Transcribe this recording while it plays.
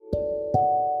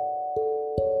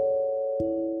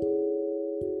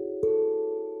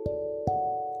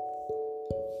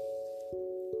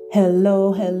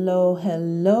Hello, hello,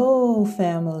 hello,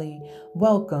 family.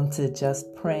 Welcome to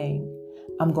Just Praying.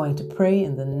 I'm going to pray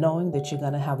in the knowing that you're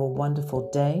going to have a wonderful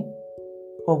day,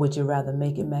 or would you rather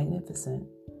make it magnificent?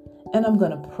 And I'm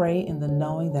going to pray in the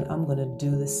knowing that I'm going to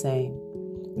do the same.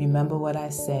 Remember what I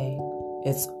say,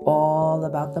 it's all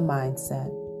about the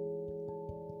mindset.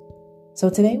 So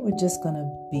today we're just going to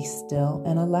be still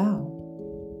and allow.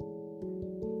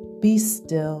 Be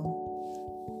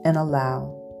still and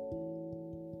allow.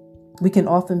 We can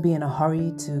often be in a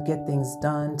hurry to get things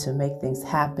done, to make things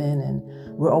happen, and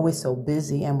we're always so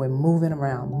busy and we're moving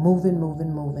around, moving.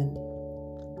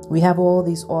 We have all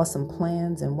these awesome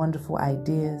plans and wonderful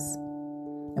ideas,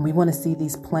 and we want to see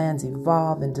these plans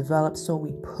evolve and develop, so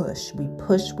we push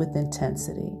with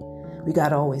intensity. We got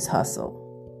to always hustle.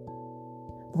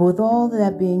 But with all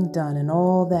that being done and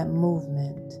all that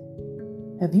movement,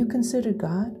 have you considered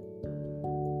God?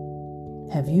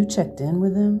 Have you checked in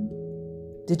with Him?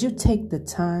 Did you take the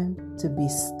time to be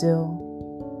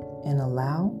still and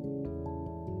allow?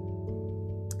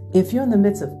 If you're in the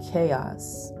midst of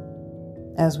chaos,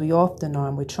 as we often are,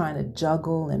 and we're trying to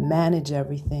juggle and manage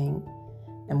everything,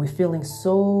 and we're feeling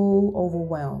so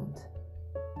overwhelmed,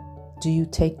 do you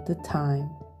take the time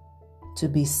to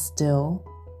be still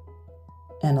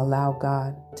and allow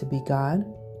God to be God?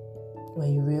 Well,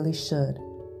 you really should.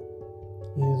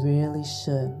 You really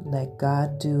should let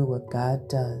God do what God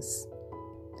does.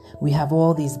 We have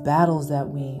all these battles that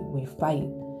we fight.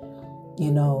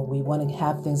 You know, we want to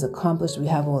have things accomplished. We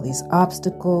have all these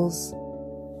obstacles,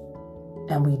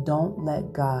 and we don't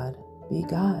let God be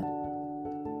God.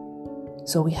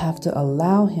 So we have to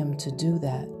allow Him to do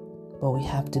that, but we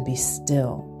have to be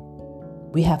still.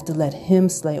 We have to let Him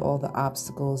slay all the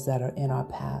obstacles that are in our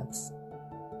paths.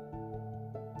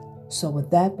 So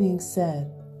with that being said,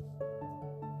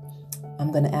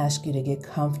 I'm going to ask you to get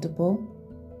comfortable.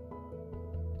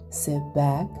 Sit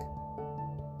back,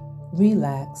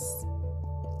 relax,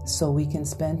 so we can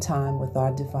spend time with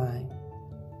our divine.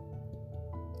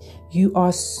 You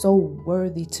are so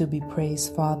worthy to be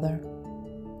praised, Father.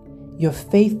 You're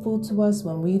faithful to us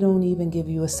when we don't even give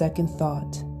you a second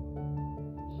thought.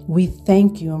 We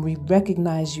thank you and we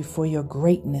recognize you for your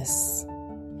greatness.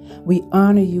 We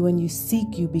honor you and you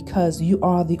seek you because you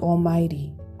are the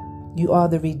Almighty. You are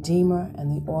the Redeemer and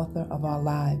the author of our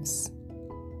lives.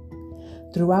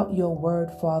 Throughout your word,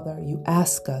 Father, you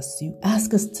ask us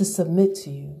to submit to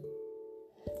you.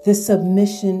 This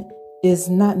submission is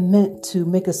not meant to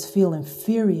make us feel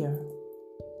inferior,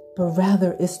 but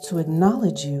rather is to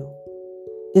acknowledge you,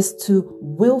 is to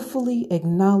willfully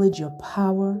acknowledge your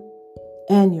power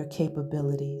and your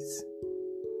capabilities.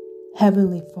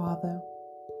 Heavenly Father,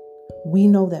 we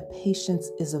know that patience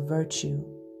is a virtue,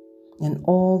 and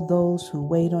all those who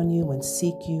wait on you and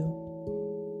seek you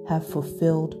have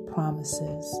fulfilled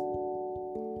promises.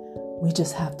 We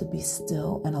just have to be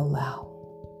still and allow.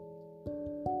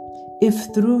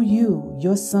 If through you,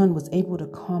 your Son was able to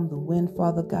calm the wind,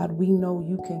 Father God, we know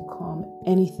you can calm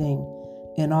anything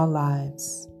in our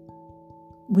lives.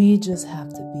 We just have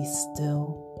to be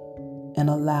still and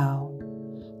allow.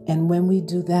 And when we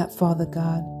do that, Father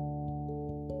God,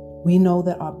 we know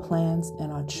that our plans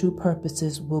and our true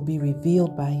purposes will be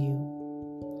revealed by you.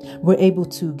 We're able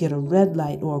to get a red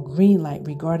light or a green light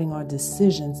regarding our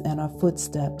decisions and our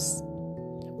footsteps.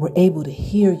 We're able to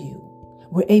hear you.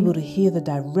 We're able to hear the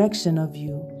direction of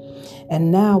you.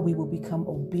 And now we will become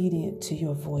obedient to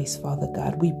your voice, Father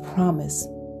God. We promise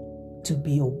to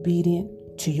be obedient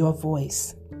to your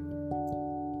voice.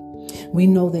 We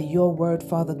know that your word,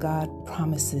 Father God,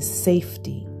 promises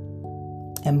safety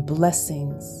and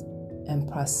blessings and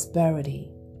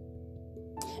prosperity.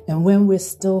 And when we're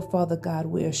still, Father God,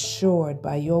 we're assured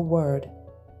by your word.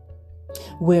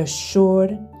 We're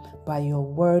assured by your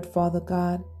word, Father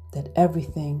God, that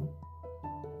everything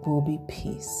will be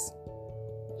peace.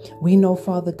 We know,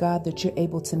 Father God, that you're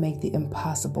able to make the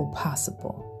impossible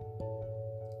possible.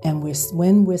 And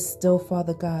when we're still,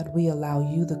 Father God, we allow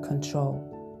you the control.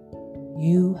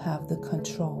 You have the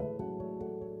control.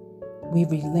 We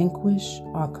relinquish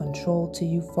our control to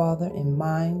you, Father, in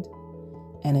mind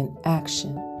and in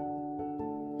action.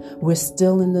 We're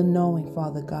still in the knowing,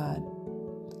 Father God,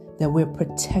 that we're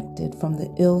protected from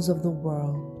the ills of the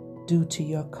world due to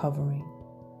your covering.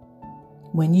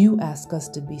 When you ask us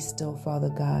to be still, Father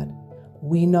God,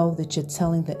 we know that you're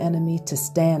telling the enemy to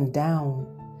stand down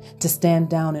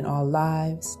in our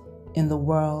lives, in the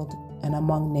world, and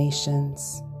among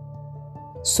nations.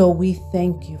 So we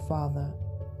thank you, Father.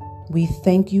 We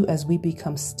thank you as we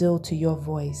become still to your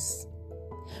voice.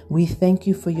 We thank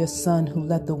you for your Son who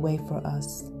led the way for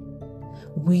us.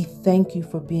 We thank you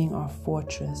for being our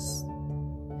fortress.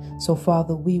 So,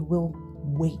 Father, we will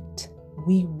wait.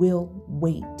 We will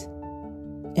wait.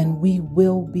 And we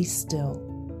will be still.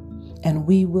 And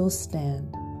we will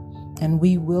stand. And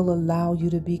we will allow you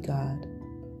to be God,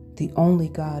 the only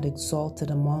God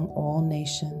exalted among all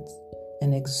nations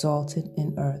and exalted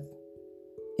in earth.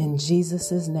 In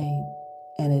Jesus' name,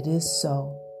 and it is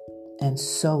so, and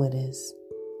so it is.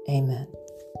 Amen.